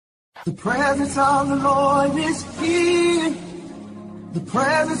The presence of the Lord is here. The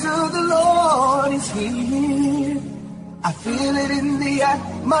presence of the Lord is here. I feel it in the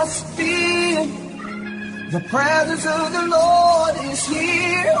atmosphere. The presence of the Lord is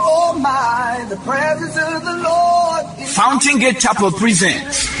here. Oh my, the presence of the Lord is here. Fountain Gate Chapel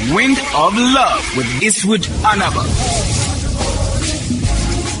presents Wind of Love with Eastwood Anaba.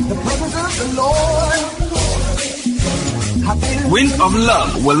 The presence of the Lord. Wind of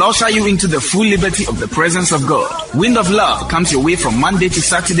Love will usher you into the full liberty of the presence of God. Wind of Love comes your way from Monday to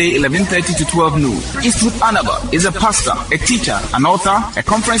Saturday, 11:30 to 12 noon. Eastwood Anaba is a pastor, a teacher, an author, a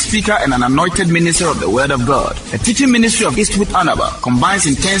conference speaker, and an anointed minister of the Word of God. The teaching ministry of Eastwood Anaba combines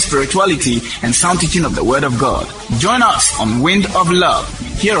intense spirituality and sound teaching of the Word of God. Join us on Wind of Love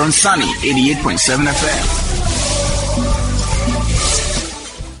here on Sunny 88.7 FM.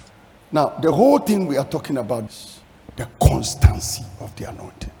 Now, the whole thing we are talking about is the constancy of the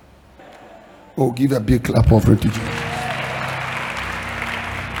anointing. Oh, give a big clap of it to Jesus.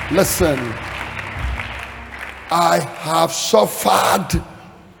 Listen, I have suffered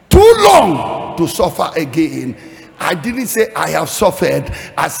too long to suffer again. I didn't say I have suffered,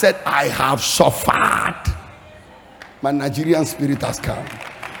 I said I have suffered. My Nigerian spirit has come.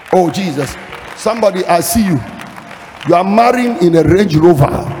 Oh, Jesus. Somebody, I see you. You are marrying in a Range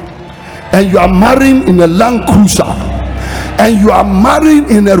Rover, and you are marrying in a Land Cruiser, and you are marrying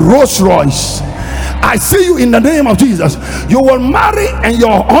in a Rolls Royce. I see you in the name of Jesus. You will marry and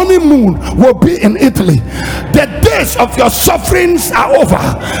your honeymoon will be in Italy. The days of your sufferings are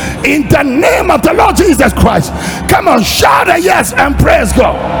over in the name of the Lord Jesus Christ. Come on, shout a yes and praise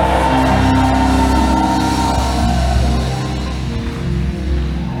God.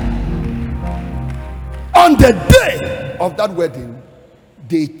 On the day of that wedding,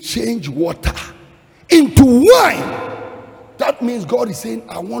 they change water into wine. That means God is saying,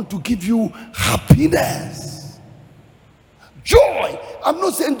 I want to give you happiness, joy. I'm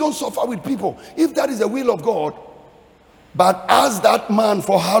not saying don't suffer with people if that is the will of God, but ask that man,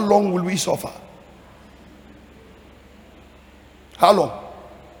 for how long will we suffer? How long?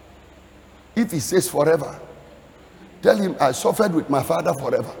 If he says forever, tell him, I suffered with my father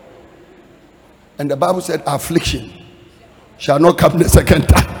forever, and the Bible said affliction shall not come the second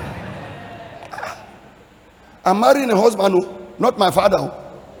time. I'm marrying a husband, not my father.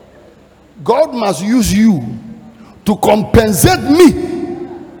 God must use you to compensate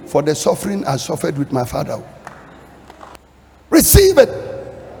me for the suffering I suffered with my father. Receive it.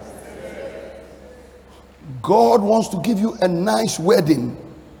 God wants to give you a nice wedding,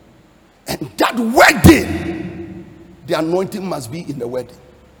 and that wedding, the anointing must be in the wedding,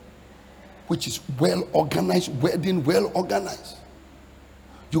 which is well organized. Wedding well organized.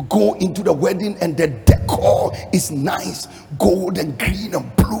 You go into the wedding and the decor is nice, gold and green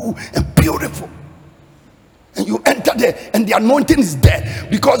and blue and beautiful. And you enter there and the anointing is there,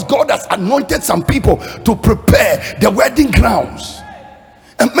 because God has anointed some people to prepare the wedding grounds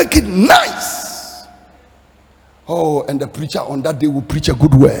and make it nice. Oh, and the preacher on that day will preach a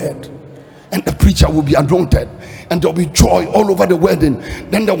good word, and the preacher will be anointed, and there'll be joy all over the wedding.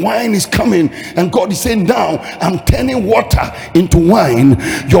 Then the wine is coming, and God is saying, now I'm turning water into wine.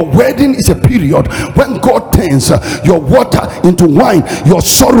 Your wedding is a period when God turns your water into wine, your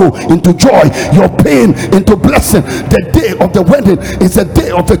sorrow into joy, your pain into blessing. The day of the wedding is a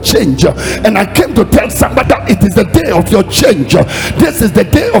day of a change, and I came to tell somebody that it is the day of your change. This is the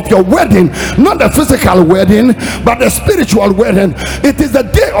day of your wedding, not the physical wedding, but the spiritual wedding. It is the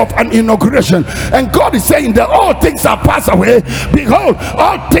day of an inauguration, and God is saying that all things are passed away. Behold,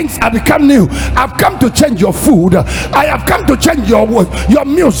 all things are become new. I've come to change your food. I have come to change your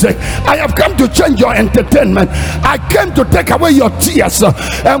music. I have come to change your entertainment. I came to take away your tears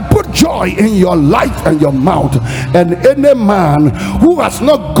and put joy in your life and your mouth. And any man who has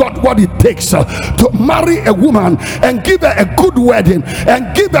not got what it takes to marry a woman and give her a good wedding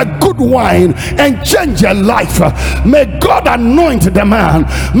and give her good wine and change her life, may God anoint the man.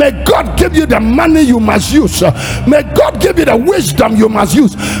 May God give you the money you must use. May God give you the wisdom you must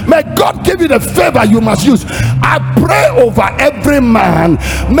use. May God give you the favor you must use. I pray over every man.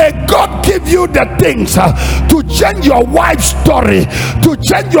 May God give you the things to change your wife's story, to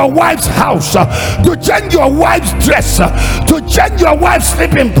change your wife's house, to change your wife's dress, to change your wife's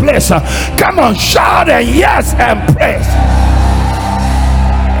sleeping place. Come on, shout a yes and praise.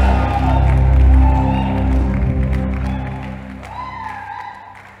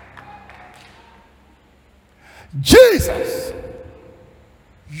 Jesus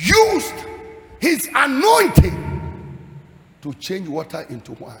used his anointing to change water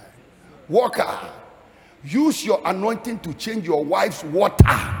into wine. Walker, use your anointing to change your wife's water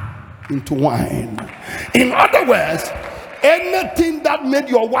into wine. In other words, anything that made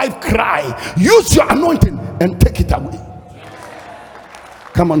your wife cry, use your anointing and take it away.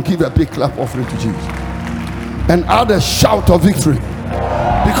 Come on, give a big clap offering to Jesus and add a shout of victory,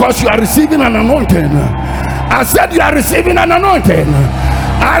 because you are receiving an anointing. I said you are receiving an anointing.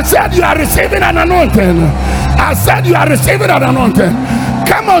 I said you are receiving an anointing. I said you are receiving an anointing.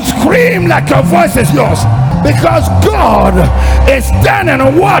 Come on, scream like your voice is yours, because God is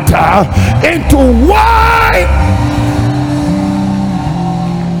turning water into wine.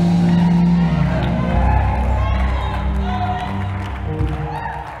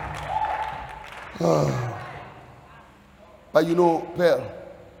 But you know, Pearl,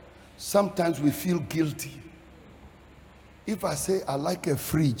 sometimes we feel guilty. If I say I like a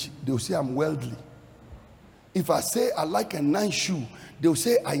fridge, they'll say I'm worldly. If I say I like a nice shoe, they'll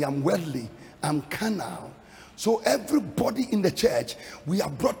say I am worldly, I'm carnal. So everybody in the church, we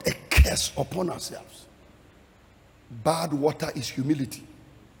have brought a curse upon ourselves. Bad water is humility.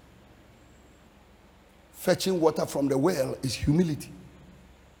 Fetching water from the well is humility.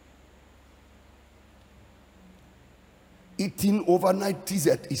 Eating overnight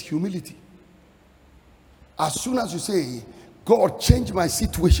dessert is humility. As soon as you say, God, change my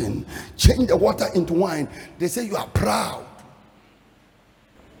situation, change the water into wine, they say you are proud.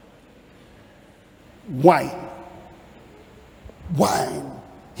 Wine.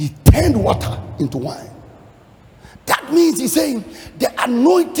 He turned water into wine. That means he's saying the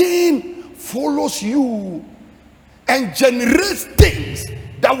anointing follows you and generates things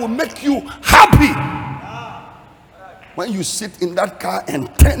that will make you happy. When you sit in that car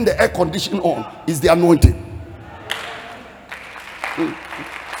and turn the air conditioning on, is the anointing.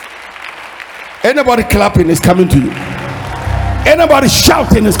 Anybody clapping is coming to you. Anybody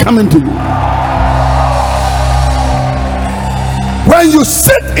shouting is coming to you. When you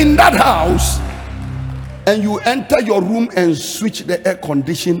sit in that house and you enter your room and switch the air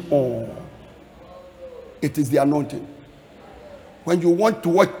conditioning on, it is the anointing. When you want to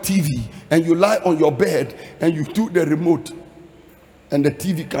watch TV and you lie on your bed and you do the remote and the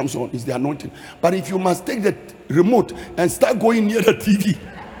TV comes on, is the anointing. But if you must take the remote and start going near the TV,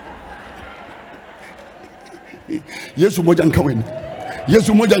 yes, mojan kaweni. Yes,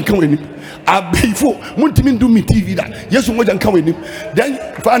 mojan kaweni. Before muntimin do me TV that. Yes, mojan kaweni.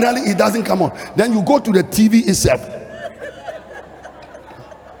 Then finally it doesn't come on. Then you go to the TV itself.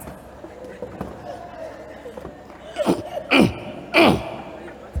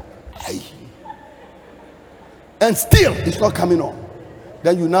 And still it's not coming on.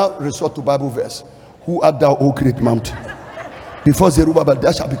 Then you now resort to Bible verse. Who art thou, O great mountain? Before Zerubbabel,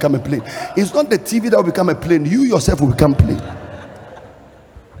 there shall become a plain. It's not the TV that will become a plain. You yourself will become plain.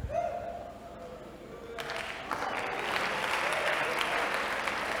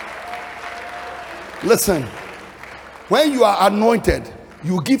 Listen, when you are anointed,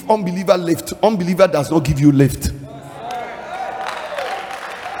 you give unbeliever lift. Unbeliever does not give you lift.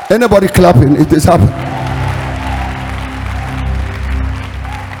 Anybody clapping? It is happening.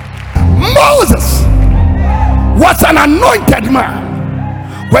 Moses was an anointed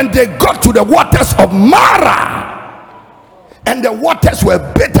man when they got to the waters of Mara, and the waters were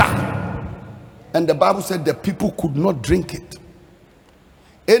bitter, and the Bible said the people could not drink it.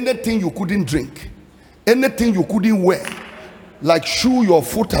 Anything you couldn't drink, anything you couldn't wear, like shoe your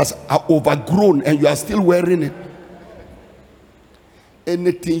foot has overgrown and you are still wearing it,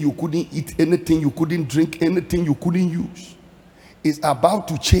 anything you couldn't eat, anything you couldn't drink, anything you couldn't use, is about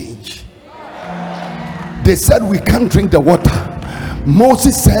to change. They said we can't drink the water.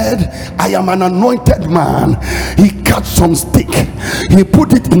 Moses said, I am an anointed man. He cut some stick, he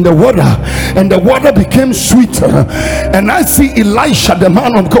put it in the water, and the water became sweeter. And I see Elisha, the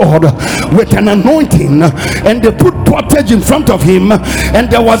man of God, with an anointing, and they put pottage in front of him,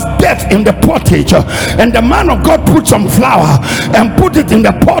 and there was death in the pottage, and the man of God put some flour and put it in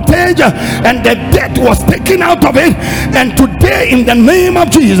the pottage, and the death was taken out of it. And today, in the name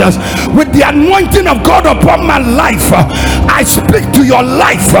of Jesus, with the anointing of God upon my life, I speak to your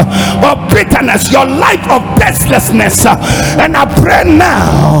life of bitterness, your life of deathlessness, and I pray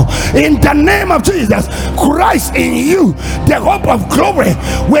now in the name of Jesus Christ in you, the hope of glory,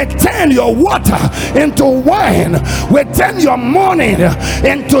 will turn your water into wine, will turn your mourning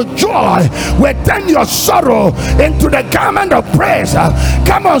into joy, will turn your sorrow into the garment of praise.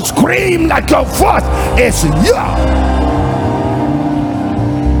 Come on, scream like your voice is yours.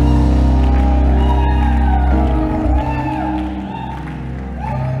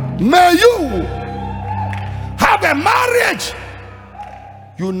 May you have a marriage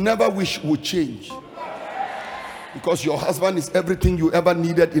you never wish would change. Because your husband is everything you ever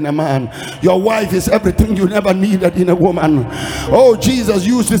needed in a man. Your wife is everything you never needed in a woman. Oh, Jesus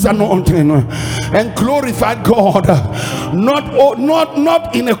used this anointing and glorified God.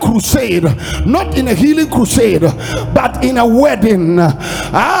 Not in a crusade, not in a healing crusade, but in a wedding.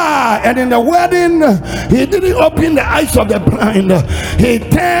 And in the wedding, he didn't open the eyes of the blind. He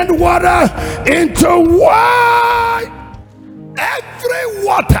turned water into wine. Every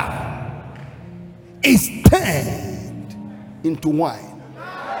water is turned into wine.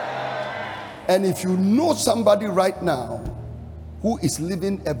 And if you know somebody right now who is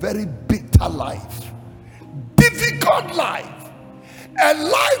living a very bitter life, difficult life, a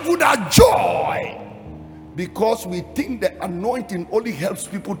life without joy, because we think the anointing only helps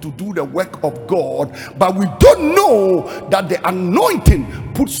people to do the work of God, but we don't know that the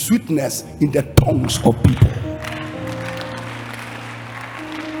anointing puts sweetness in the tongues of people.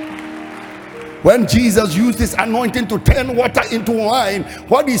 When Jesus used this anointing to turn water into wine,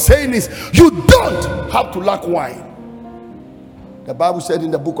 what he's saying is, you don't have to lack wine. The Bible said in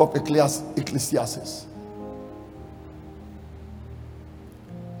the book of Ecclesiastes,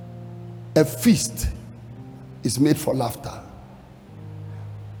 a feast is made for laughter.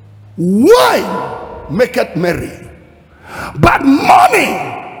 Wine maketh merry, but money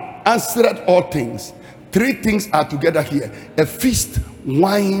answereth all things. Three things are together here: a feast,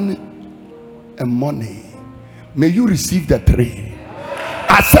 wine, and money. May you receive the three.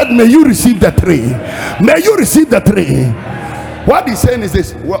 I said, may you receive the three. May you receive the three. What he's saying is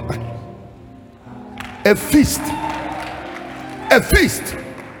this: well, a feast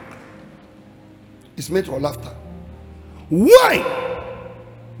is made for laughter. Wine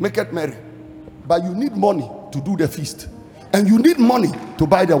make it merry, but you need money to do the feast, and you need money to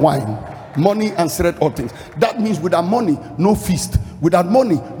buy the wine. Money answered all things. That means without money, no feast. Without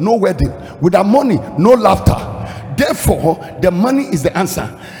money, no wedding. Without money, no laughter. Therefore, the money is the answer.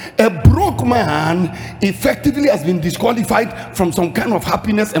 A broke man effectively has been disqualified from some kind of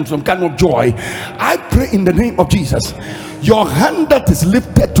happiness and some kind of joy. I pray in the name of Jesus, your hand that is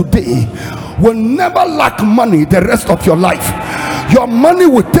lifted today will never lack money the rest of your life. Your money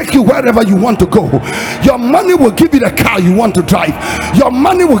will take you wherever you want to go. Your money will give you the car you want to drive. Your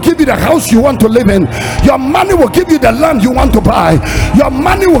money will give you the house you want to live in. Your money will give you the land you want to buy. Your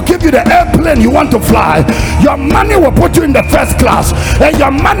money will give you the airplane you want to fly. Your money will put you in the first class, and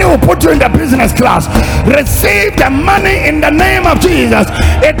your money will put you in the business class. Receive the money in the name of Jesus.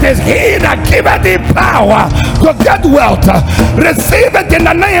 It is he that giveth thee power to get wealth. Receive it in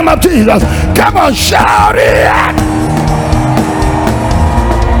the name of Jesus. Come on, shout it.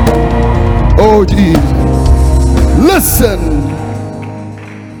 Oh Jesus. Listen.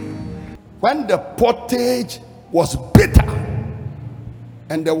 When the pottage was bitter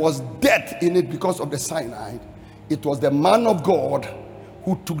and there was death in it because of the cyanide, it was the man of God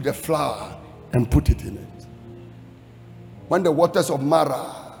who took the flour and put it in it. When the waters of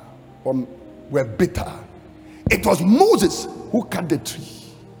Marah were bitter, it was Moses who cut the tree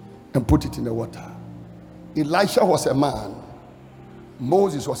and put it in the water. Elisha was a man.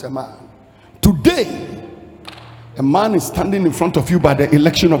 Moses was a man. Today, a man is standing in front of you by the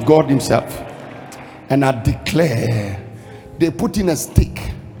election of God himself. And I declare, they put in a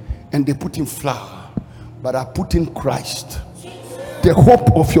stick and they put in flour, but I put in Christ, the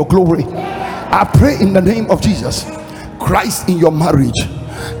hope of your glory. I pray in the name of Jesus, Christ in your marriage,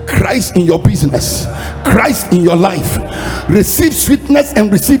 Christ in your business, Christ in your life. Receive sweetness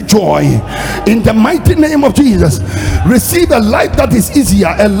and receive joy in the mighty name of Jesus. Receive a life that is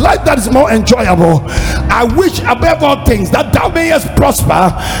easier, a life that is more enjoyable. I wish above all things that thou mayest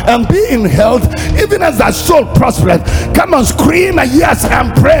prosper and be in health, even as thy soul prospereth. Come on, scream a yes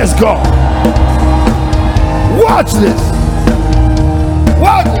and praise God. Watch this.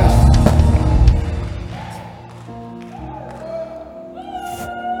 Watch this.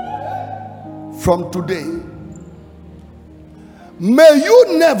 From today, may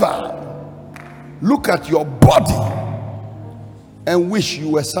you never look at your body and wish you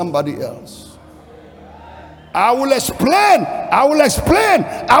were somebody else. I will explain.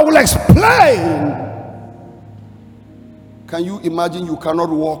 Can you imagine you cannot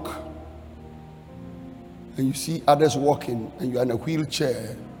walk and you see others walking and you are in a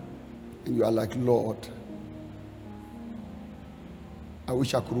wheelchair and you are like, Lord, I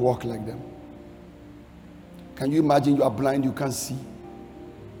wish I could walk like them. Can you imagine you are blind, you can't see?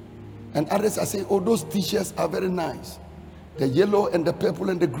 And others are saying, oh, those t-shirts are very nice. The yellow and the purple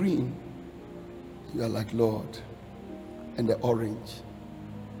and the green. You are like, Lord, and the orange.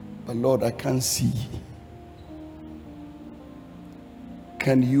 But Lord, I can't see.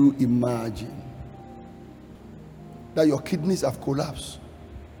 Can you imagine that your kidneys have collapsed,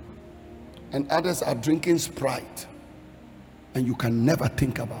 and others are drinking Sprite, and you can never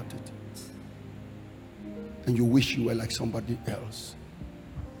think about it, and you wish you were like somebody else.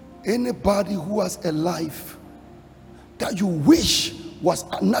 Anybody who has a life that you wish was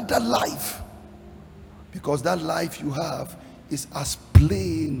another life, because that life you have is as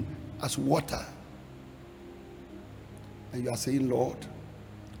plain as water, and you are saying, Lord,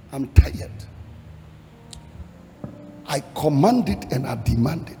 I'm tired. I command it and I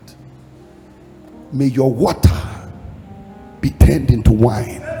demand it. May your water be turned into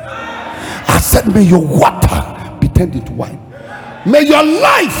wine. I said, may your water be turned into wine. May your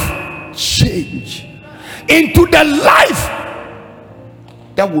life change into the life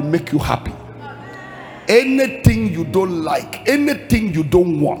that will make you happy. Anything you don't like, anything you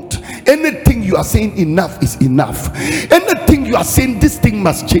don't want, anything you are saying enough is enough, anything you are saying this thing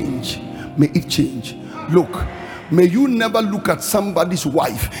must change, may it change. Look, may you never look at somebody's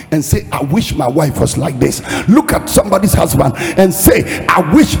wife and say, I wish my wife was like this. Look at somebody's husband and say, I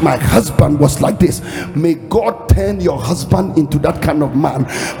wish my husband was like this. May God turn your husband into that kind of man.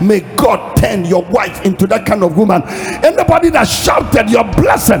 May God turn your wife into that kind of woman. Anybody that shouted, your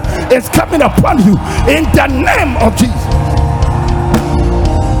blessing is coming upon you in the name of Jesus.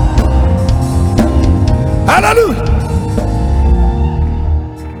 Hallelujah.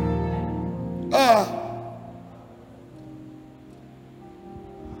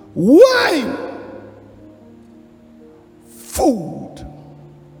 Wine, food,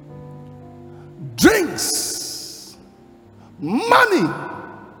 drinks, money,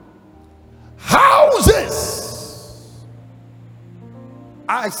 houses.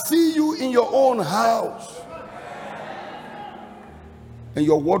 I see you in your own house, and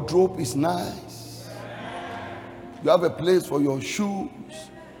your wardrobe is nice. You have a place for your shoes.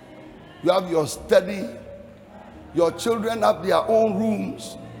 You have your study. Your children have their own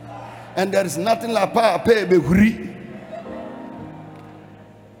rooms. And there is nothing like pay behuri.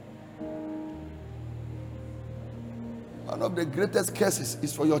 One of the greatest curses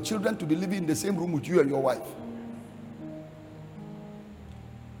is for your children to be living in the same room with you and your wife.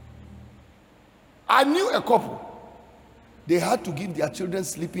 I knew a couple. They had to give their children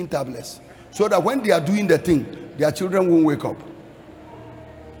sleeping tablets so that when they are doing the thing, their children won't wake up.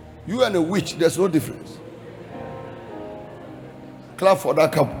 You and a witch, there's no difference. Clap for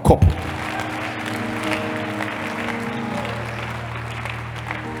that couple.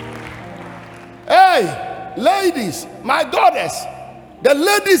 Hey, ladies, my daughters, the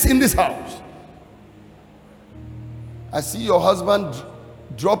ladies in this house, I see your husband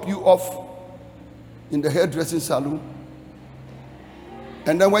drop you off in the hairdressing salon,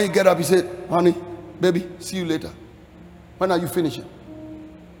 and then when you get up, he said, honey, baby, see you later. When are you finishing?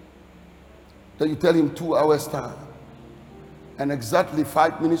 Then you tell him 2 hours time, and exactly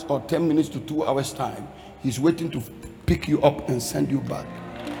 5 minutes or 10 minutes to 2 hours time, he's waiting to pick you up and send you back.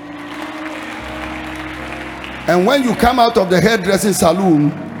 And when you come out of the hairdressing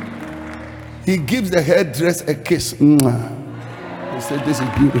salon, he gives the hairdresser a kiss. He said, this is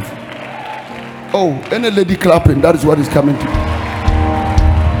beautiful. Oh, any lady clapping, that is what is coming to you.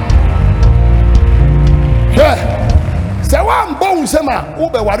 Hey, say one bone sema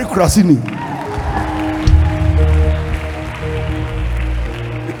ube wari krasini.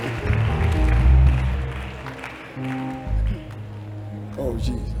 Oh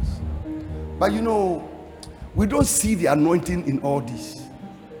Jesus. But you know, we don't see the anointing in all this.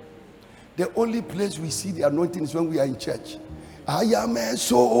 The only place we see the anointing is when we are in church. I am a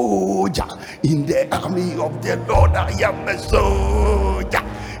soldier in the army of the Lord. I am a soldier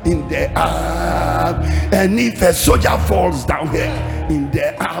in the army. And if a soldier falls down here in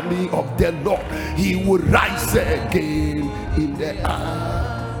the army of the Lord, he will rise again in the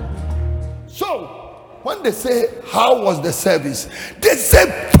army. So when they say, how was the service? They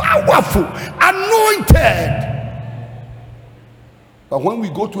say powerful, anointed. But when we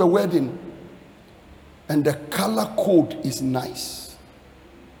go to a wedding and the color code is nice,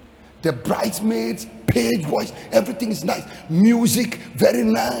 the bridesmaids, page voice, everything is nice, music very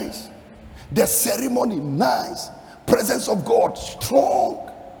nice, the ceremony nice, presence of God strong,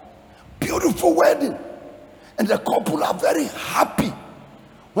 beautiful wedding, and the couple are very happy.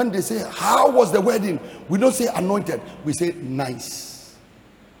 When they say, how was the wedding? We don't say anointed, we say nice.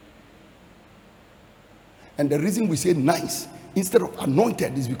 And the reason we say nice instead of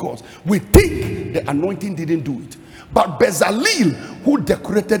anointed is because we think the anointing didn't do it. But Bezalel, who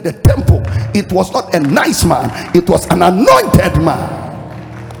decorated the temple, it was not a nice man, it was an anointed man.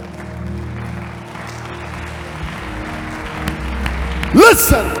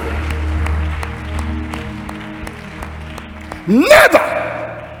 Listen. Never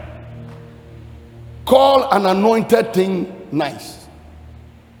call an anointed thing nice.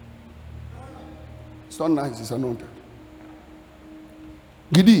 It's not nice, it's anointed.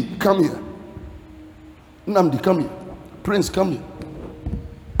 Gidi, come here. Namdi, come here. Prince, come here.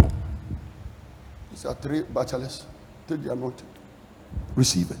 These are 3 bachelors. Take the anointing.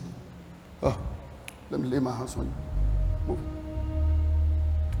 Receive it. Oh, let me lay my hands on you. Move.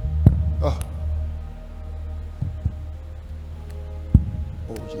 Oh.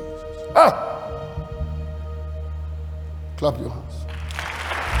 Oh, Jesus. Ah! Clap your hands.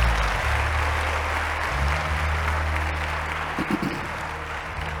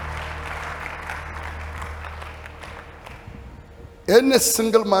 Any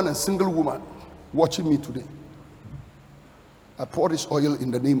single man and single woman watching me today, I pour this oil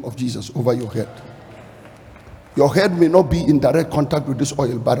in the name of Jesus over your head. Your head may not be in direct contact with this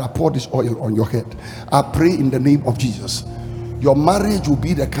oil, but I pour this oil on your head. I pray in the name of Jesus. Your marriage will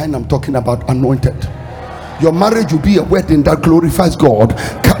be the kind I'm talking about, anointed. Your marriage will be a wedding that glorifies God,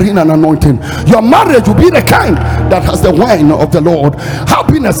 carrying an anointing. Your marriage will be the kind that has the wine of the Lord,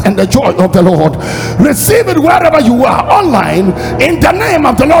 happiness and the joy of the Lord. Receive it wherever you are, online, in the name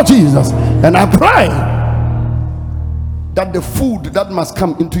of the Lord Jesus. And I pray that the food that must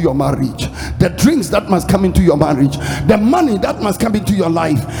come into your marriage, the drinks that must come into your marriage, the money that must come into your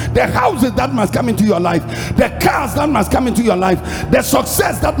life, the houses that must come into your life, the cars that must come into your life, the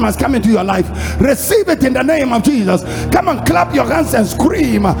success that must come into your life, receive it in the name of Jesus. Come on, clap your hands and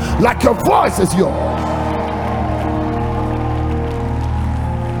scream like your voice is yours.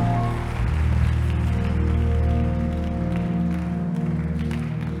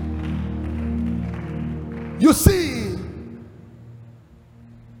 You see,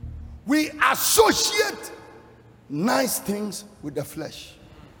 we associate nice things with the flesh.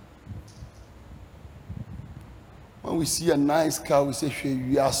 When we see a nice car, we say,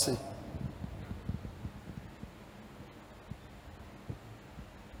 "Sheyase."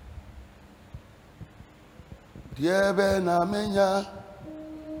 Diebe na menya,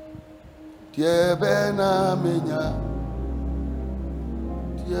 diebe na menya,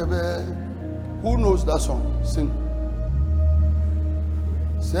 diebe. Who knows that song? Sing.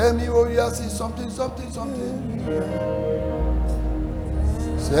 Say me, oh, you see something, something, something.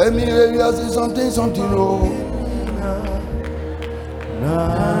 Say me, oh, you see something, something, oh.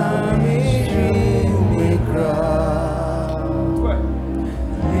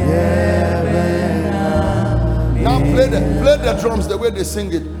 Now play the drums the way they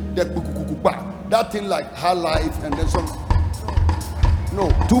sing it. That thing like high life and then some. No,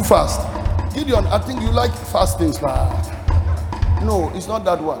 too fast. Gideon, I think you like fast things. No, it's not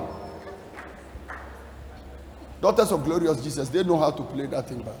that one. Daughters of Glorious Jesus, they know how to play that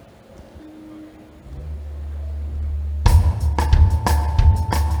thing back.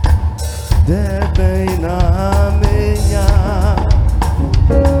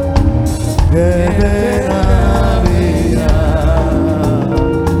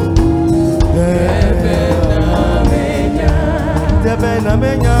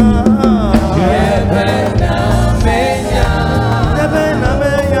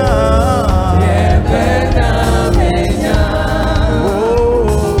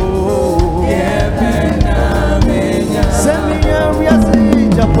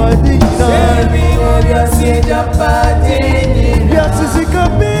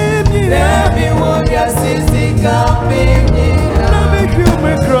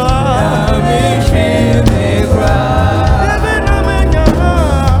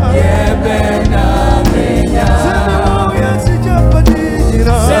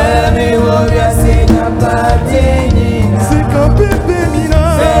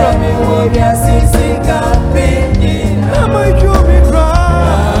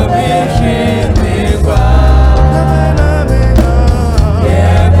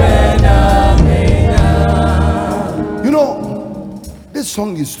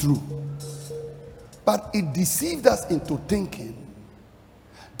 Song is true, but it deceived us into thinking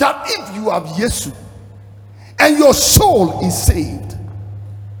that if you have Jesus and your soul is saved,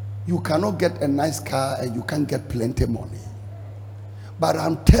 you cannot get a nice car and you can't get plenty money. But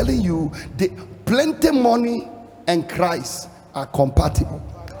I'm telling you, the plenty money and Christ are compatible.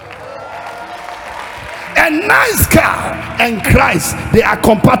 A nice car and Christ, they are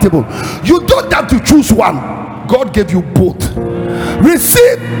compatible. You don't have to choose one. God gave you both.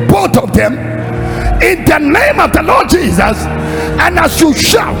 Receive both of them in the name of the Lord Jesus, and as you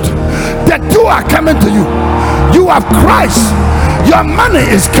shout, the two are coming to you. You have Christ, Your money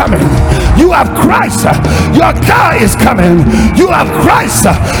is coming. You have Christ. Your car is coming. You have Christ.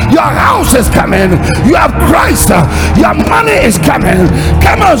 Your house is coming. You have Christ. Your money is coming.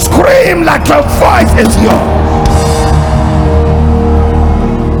 Come on, scream like your voice is yours.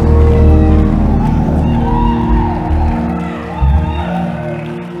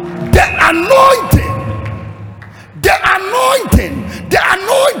 The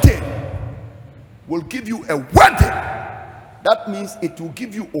anointing will give you a wedding. That means it will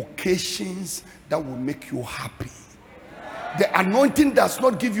give you occasions that will make you happy. The anointing does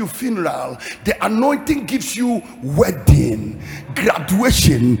not give you funeral. The anointing gives you wedding,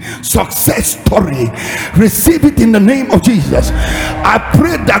 graduation, success story. Receive it in the name of Jesus. I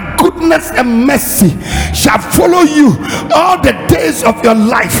pray that goodness and mercy shall follow you all the days of your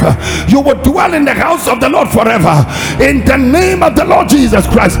life. You will dwell in the house of the Lord forever. In the name of the Lord Jesus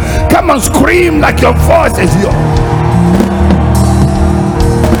Christ. Come on, scream like your voice is yours.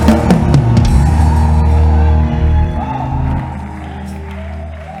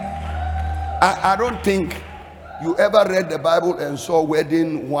 I don't think you ever read the Bible and saw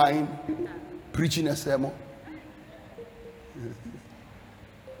wedding wine preaching a sermon.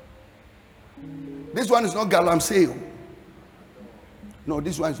 This one is not galamsey. No,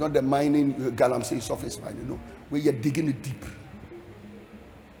 this one is not the mining galamsey surface mining. No, where you're digging it deep.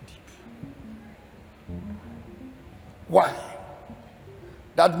 Why?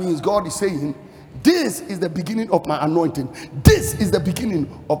 That means God is saying, this is the beginning of my anointing. This is the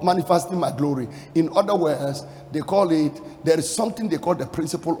beginning of manifesting my glory. In other words, they call it, there is something they call the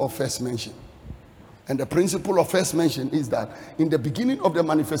principle of first mention. And the principle of first mention is that in the beginning of the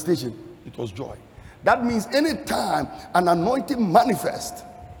manifestation, it was joy. That means anytime an anointing manifests,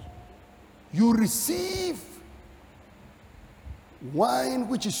 you receive wine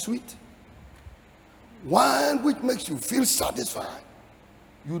which is sweet, wine which makes you feel satisfied.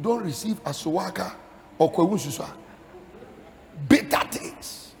 You don't receive aswaka or kwewususwa. Bitter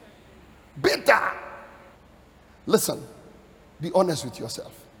things. Bitter. Listen, be honest with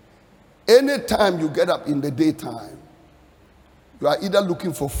yourself. Anytime you get up in the daytime, you are either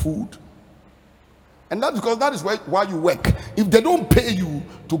looking for food, and that's because that is why you work. If they don't pay you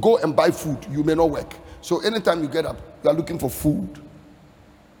to go and buy food, you may not work. So anytime you get up, you are looking for food.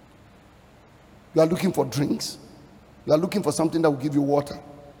 You are looking for drinks. You are looking for something that will give you water.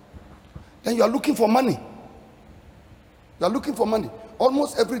 Then you are looking for money. You are looking for money.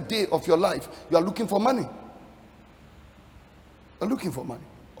 Almost every day of your life, you are looking for money. You are looking for money.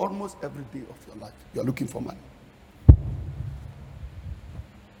 Almost every day of your life, you are looking for money.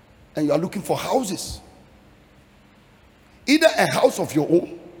 And you are looking for houses. Either a house of your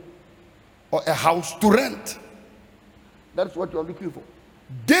own or a house to rent. That's what you are looking for.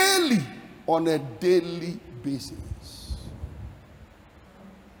 Daily, on a daily basis.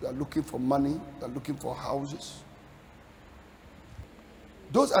 You are looking for money. You are looking for houses.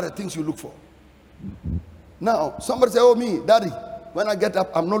 Those are the things you look for. Now, somebody say, oh, me, daddy, when I get up,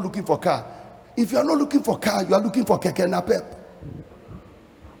 I'm not looking for car. If you are not looking for car, you are looking for keke napep.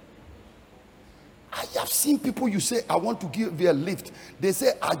 I have seen people, you say, I want to give you a lift. They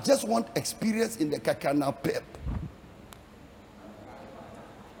say, I just want experience in the keke napep.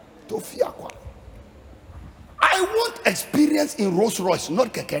 Tofiakwa. I want experience in Rolls Royce,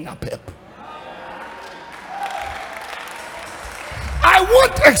 not keke napep. I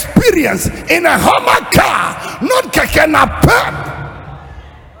want experience in a Hummer car, not keke napep.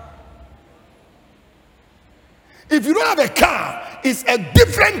 If you don't have a car, it's a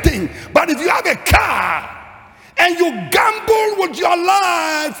different thing. But if you have a car and you gamble with your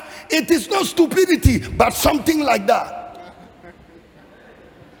life, it is not stupidity, but something like that.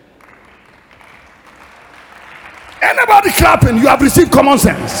 Anybody clapping, you have received common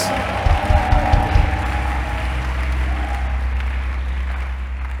sense.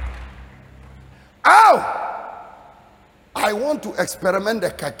 Oh, I want to experiment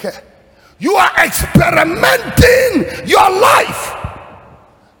the keke. You are experimenting your life.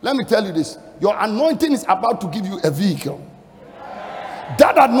 Let me tell you this. Your anointing is about to give you a vehicle.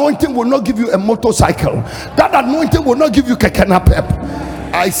 That anointing will not give you a motorcycle. That anointing will not give you keke napep.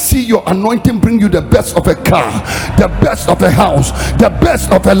 I see your anointing bring you the best of a car, the best of a house, the best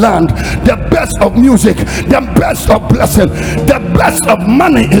of a land, the best of music, the best of blessing, the best of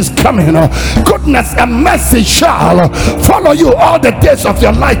money is coming. Goodness and mercy shall follow you all the days of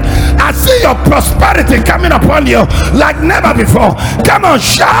your life. I see your prosperity coming upon you like never before. Come on,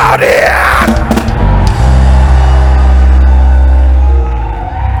 shout it.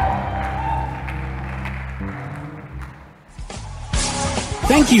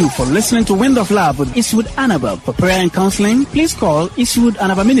 Thank you for listening to Wind of Love with Eastwood Annabelle. For prayer and counseling, please call Eastwood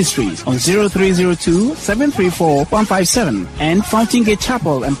Annabelle Ministries on 0302-734-157 and Fountain Gate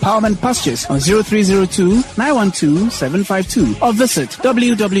Chapel Empowerment Pastures on 0302-912-752 or visit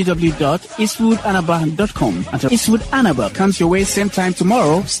www.eastwoodannabelle.com. Until Eastwood Annabelle comes your way same time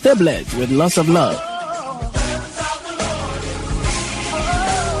tomorrow, stay blessed with lots of love.